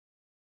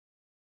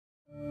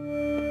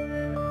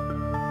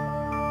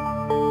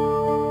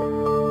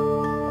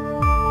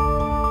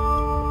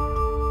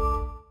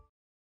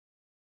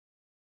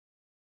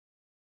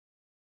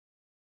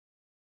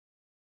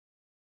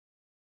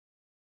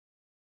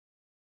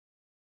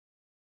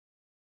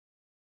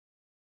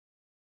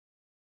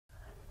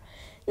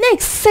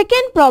Next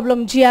second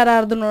problem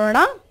GRR ನೋಡೋಣ.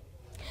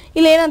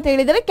 ಇಲ್ಲಿ ಏನಂತ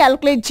ಹೇಳಿದರೆ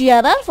calculate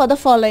GRR for the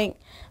following.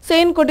 So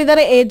ಏನು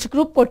ಕೊಟ್ಟಿದ್ದಾರೆ, ಏಜ್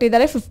ಗ್ರೂಪ್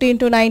ಕೊಟ್ಟಿದ್ದಾರೆ 15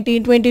 to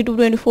 19, 20 to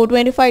 24,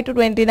 25 to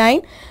 29,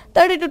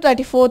 30 to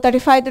 34,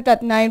 35 to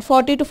 39,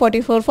 40 to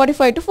 44,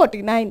 45 to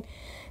 49.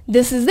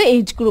 This is the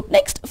age group.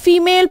 Next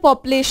female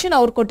population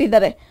ಅವ್ರು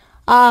ಕೊಟ್ಟಿದ್ದಾರೆ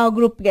ಆ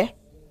ಗ್ರೂಪ್ಗೆ.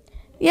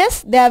 S,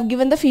 they have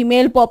given the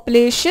female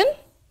population.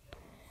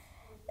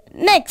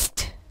 Next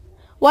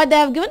what they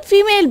have given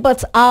female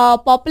births, ಆ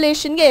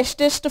ಪಾಪ್ಯುಲೇಷನ್ಗೆ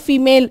ಎಷ್ಟೆಷ್ಟು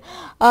female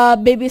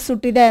babies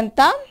ಹುಟ್ಟಿದೆ ಅಂತ.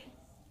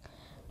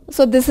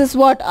 So this is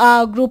what ಆ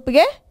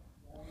ಗ್ರೂಪ್ಗೆ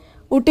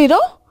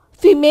ಹುಟ್ಟಿರೋ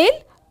female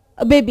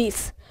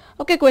babies.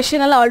 Okay,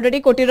 question ಎಲ್ಲ already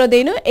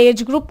ಕೊಟ್ಟಿರೋದೇನು,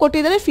 age group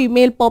ಕೊಟ್ಟಿದ್ದಾರೆ,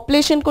 ಫಿಮೇಲ್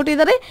ಪಾಪ್ಯುಲೇಷನ್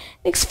ಕೊಟ್ಟಿದ್ದಾರೆ,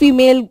 ನೆಕ್ಸ್ಟ್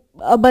ಫಿಮೇಲ್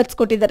ಬರ್ತ್ಸ್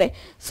ಕೊಟ್ಟಿದ್ದಾರೆ.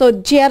 So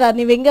GRR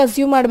ನೀವು ಹೆಂಗೆ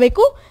ಅಸ್ಯೂಮ್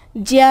ಮಾಡಬೇಕು,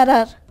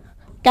 GRR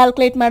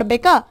ಕ್ಯಾಲ್ಕುಲೇಟ್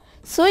ಮಾಡಬೇಕಾ.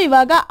 ಸೊ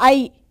ಇವಾಗ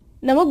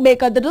ನಮಗೆ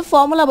ಬೇಕಾದ್ರದ್ದು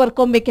ಫಾರ್ಮುಲಾ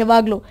ಬರ್ಕೊಬೇಕು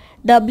ಯಾವಾಗಲೂ,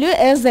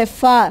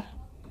 WSFR.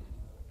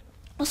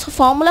 ಸೊ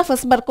ಫಾರ್ಮುಲಾ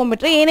ಫಸ್ಟ್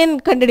ಬರ್ಕೊಂಬಿಟ್ರೆ ಏನೇನು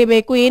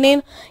ಕಂಡುಹಿಡಿಬೇಕು,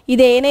 ಏನೇನು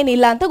ಇದೆ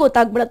ಏನೇನಿಲ್ಲ ಅಂತ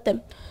ಗೊತ್ತಾಗ್ಬಿಡುತ್ತೆ.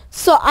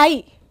 ಸೊ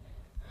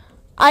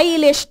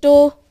ಇಲ್ಲಿ ಎಷ್ಟು,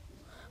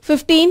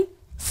 15,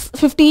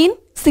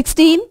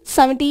 16,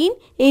 17,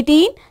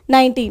 18,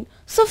 19.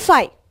 So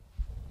 5.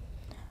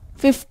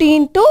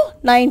 15 to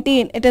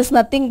 19. It is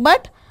nothing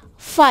but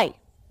 5.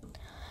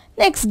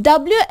 Next,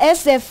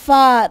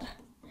 WSFR.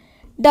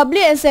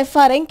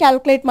 WSFR ಹೆಂಗೆ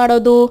ಕ್ಯಾಲ್ಕುಲೇಟ್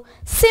ಮಾಡೋದು,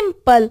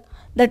 simple.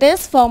 That is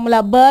formula,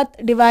 birth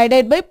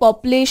divided by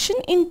population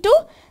into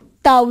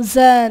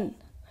 1000.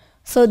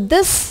 So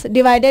this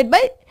divided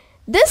by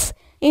this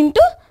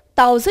into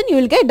 1000, you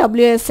will get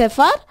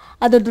WSFR.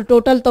 ಅದರದ್ದು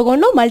ಟೋಟಲ್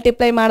ತೊಗೊಂಡು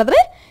multiply ಮಾಡಿದ್ರೆ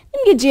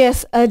ನಿಮಗೆ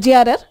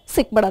GRR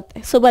ಸಿಕ್ಬಿಡತ್ತೆ.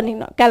 So ಬನ್ನಿ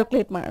ನಾವು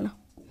calculate ಮಾಡೋಣ.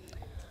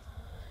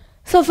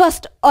 So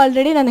first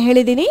already ನಾನು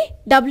ಹೇಳಿದ್ದೀನಿ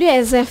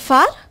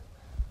WSFR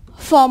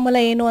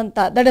ಫಾರ್ಮುಲಾ ಏನು ಅಂತ.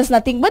 That is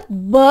nothing but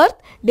birth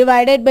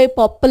divided by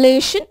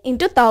population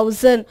into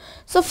 1000.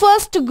 So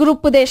first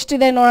ಗ್ರೂಪ್ದು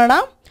ಎಷ್ಟಿದೆ ನೋಡೋಣ.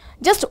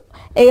 ಜಸ್ಟ್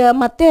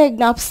ಮತ್ತೆ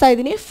ಜ್ಞಾಪಿಸ್ತಾ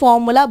ಇದ್ದೀನಿ,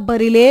 ಫಾರ್ಮುಲಾ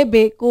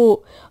ಬರೀಲೇಬೇಕು.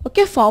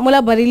 ಓಕೆ, ಫಾರ್ಮುಲಾ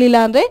ಬರೀಲಿಲ್ಲ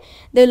ಅಂದರೆ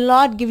they will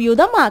not give you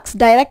the marks.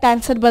 Direct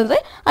answer ಬಂದರೆ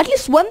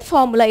ಅಟ್ಲೀಸ್ಟ್ ಒಂದು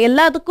ಫಾರ್ಮುಲಾ,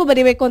 ಎಲ್ಲದಕ್ಕೂ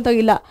ಬರೀಬೇಕು ಅಂತ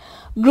ಇಲ್ಲ,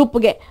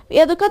 ಗ್ರೂಪ್ಗೆ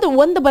ಅದಕ್ಕಾದ್ರೂ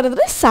ಒಂದು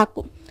ಬರೆದ್ರೆ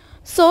ಸಾಕು.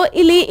 ಸೊ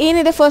ಇಲ್ಲಿ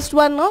ಏನಿದೆ, first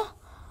one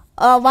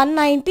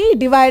 190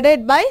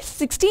 divided by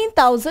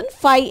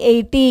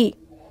 16,580.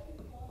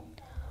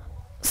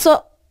 So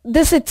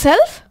this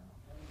itself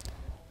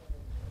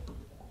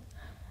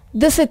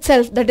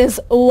that is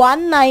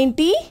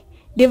 190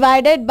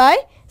 divided by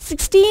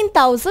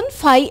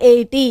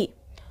 16,580.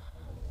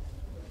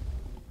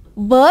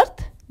 Birth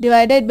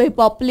divided by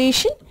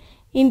population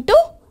into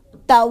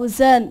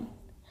 1000.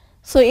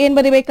 So ಏನು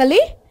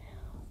ಬರಿಬೇಕಲ್ಲಿ,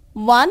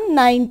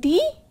 190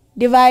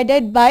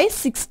 divided by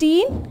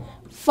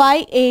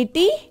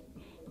 16,580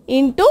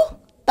 into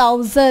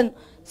 1000.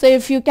 So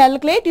if you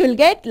calculate, you will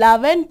get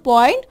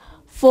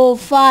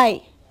 11.45.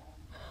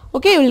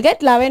 Okay, you will get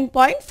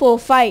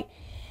 11.45.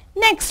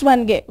 Next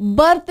one,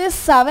 birth is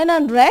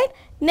 700.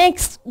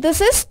 Next, this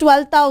is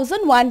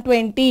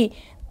 12,120.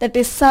 That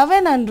is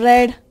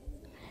 700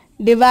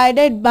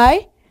 divided by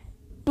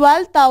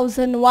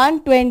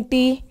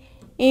 12,120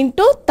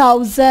 into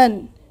 1000.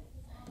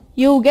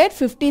 You get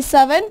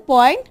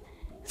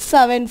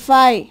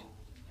 57.75.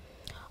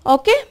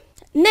 Okay.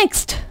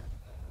 Next,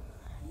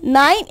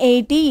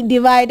 980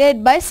 divided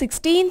by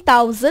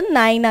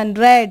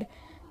 16,900.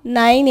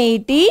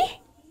 980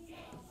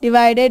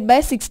 divided by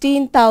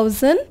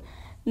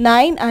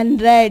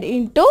 16,900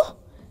 into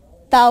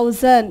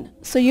 1000.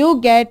 So you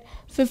get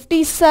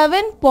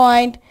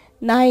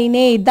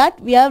 57.98. That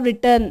we have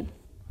written.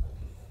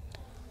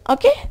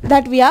 Okay,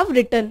 that we have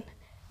written.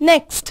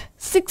 Next,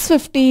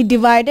 650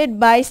 divided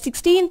by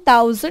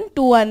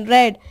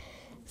 16,200.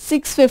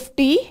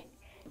 650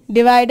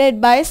 divided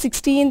by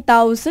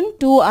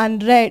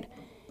 16,200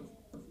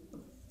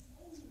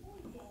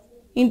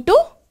 into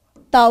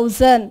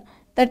 1000.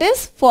 That is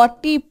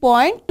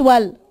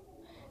 40.12.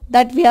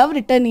 That we have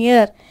written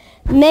here.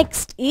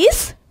 Next is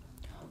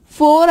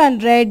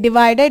 400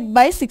 divided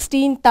by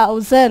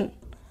 16,000.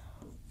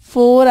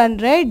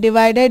 400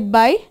 divided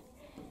by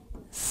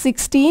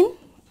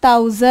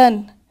 16,000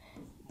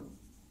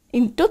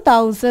 into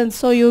 1000.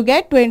 So you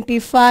get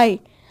 25.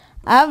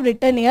 I have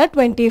written here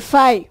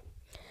 25.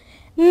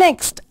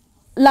 Next,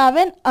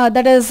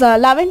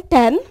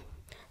 1110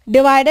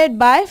 divided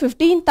by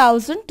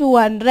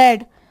 15,200.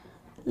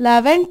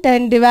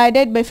 1110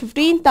 divided by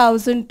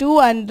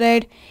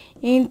 15,200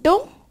 into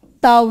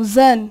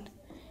 1000.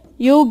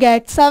 You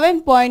get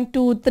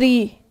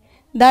 7.23.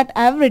 That I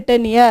have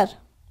written here.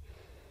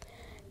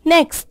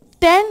 Next,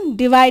 10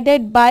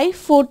 divided by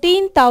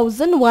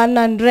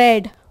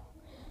 14,100.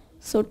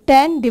 So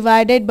 10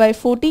 divided by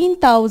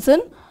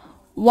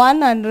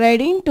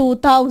 14,100 into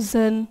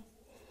 1000.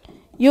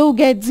 You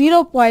get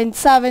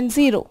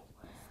 0.70.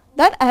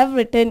 That I have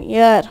written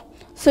here.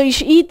 So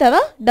ಈ ಥರ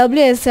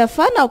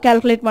WSFR ನಾವು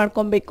calculate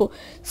ಮಾಡ್ಕೊಬೇಕು.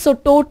 So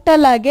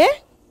total ಆಗಿ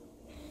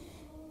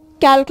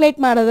calculate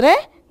ಮಾಡಿದ್ರೆ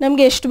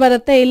ನಮಗೆ ಎಷ್ಟು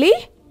ಬರುತ್ತೆ, ಇಲ್ಲಿ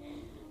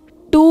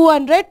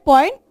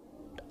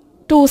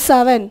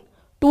 200.27.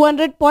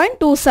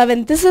 200.27.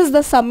 This is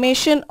the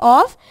summation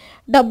of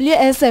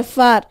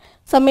WSFR.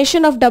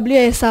 summation of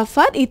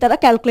WSFR ಈ ಥರ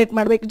ಕ್ಯಾಲ್ಕುಲೇಟ್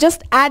ಮಾಡಬೇಕು.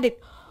 Just add it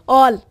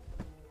all.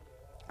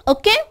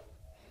 Okay,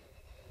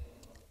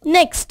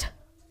 next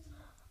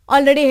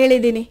already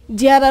ಹೇಳಿದ್ದೀನಿ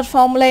GRR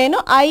ಫಾರ್ಮುಲಾ ಏನು,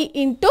 I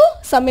into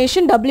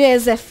summation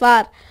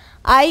WSFR.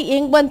 I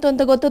ಹೆಂಗೆ ಬಂತು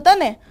ಅಂತ ಗೊತ್ತು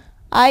ತಾನೆ,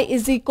 I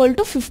is equal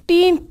to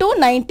 15 to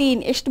 19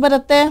 ಎಷ್ಟು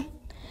ಬರುತ್ತೆ,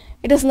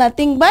 it is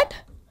nothing but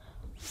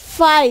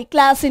 5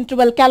 class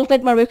interval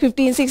calculate ಮಾಡಬೇಕು.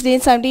 15, 16,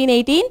 17,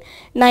 18,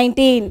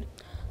 19.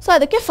 ಸೊ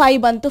ಅದಕ್ಕೆ 5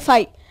 ಬಂತು,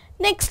 5.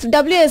 ನೆಕ್ಸ್ಟ್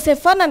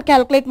WSFR ನಾನು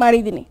ಕ್ಯಾಲ್ಕುಲೇಟ್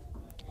ಮಾಡಿದ್ದೀನಿ,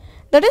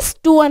 that is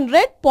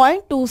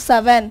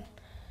 200.27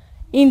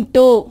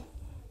 into.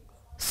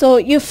 So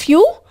if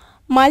you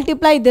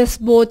multiply this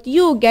both,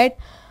 you get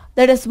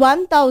that is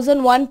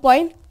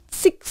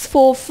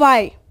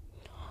 1001.645.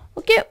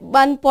 okay,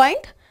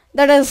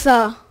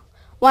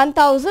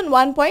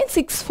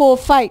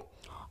 1001.645.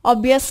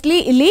 obviously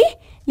ಇಲ್ಲಿ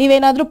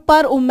ನೀವೇನಾದರೂ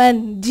per woman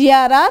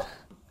GRR,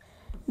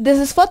 this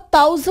is for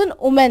 1000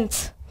 women's,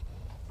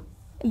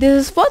 this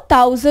is for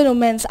 1000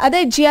 women's.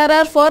 ಅದೇ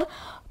GRR for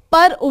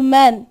per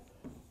woman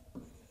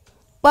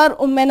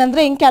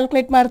ಅಂದರೆ ಹೆಂಗೆ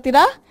calculate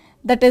ಮಾಡ್ತೀರಾ,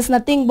 that is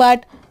nothing but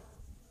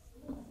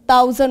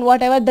 1000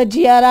 whatever the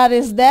GRR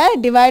is there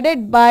divided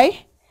by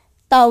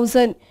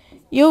 1000,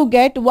 you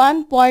get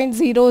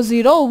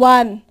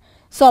 1.001.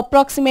 so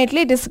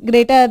approximately it is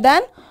greater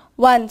than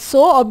 1,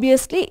 so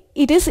obviously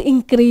it is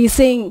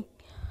increasing.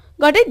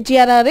 got it,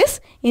 GRR is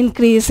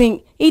increasing.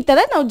 ಈ ಥರ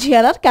ನಾವು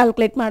GRR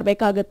calculate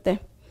ಮಾಡಬೇಕಾಗುತ್ತೆ.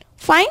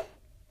 Fine.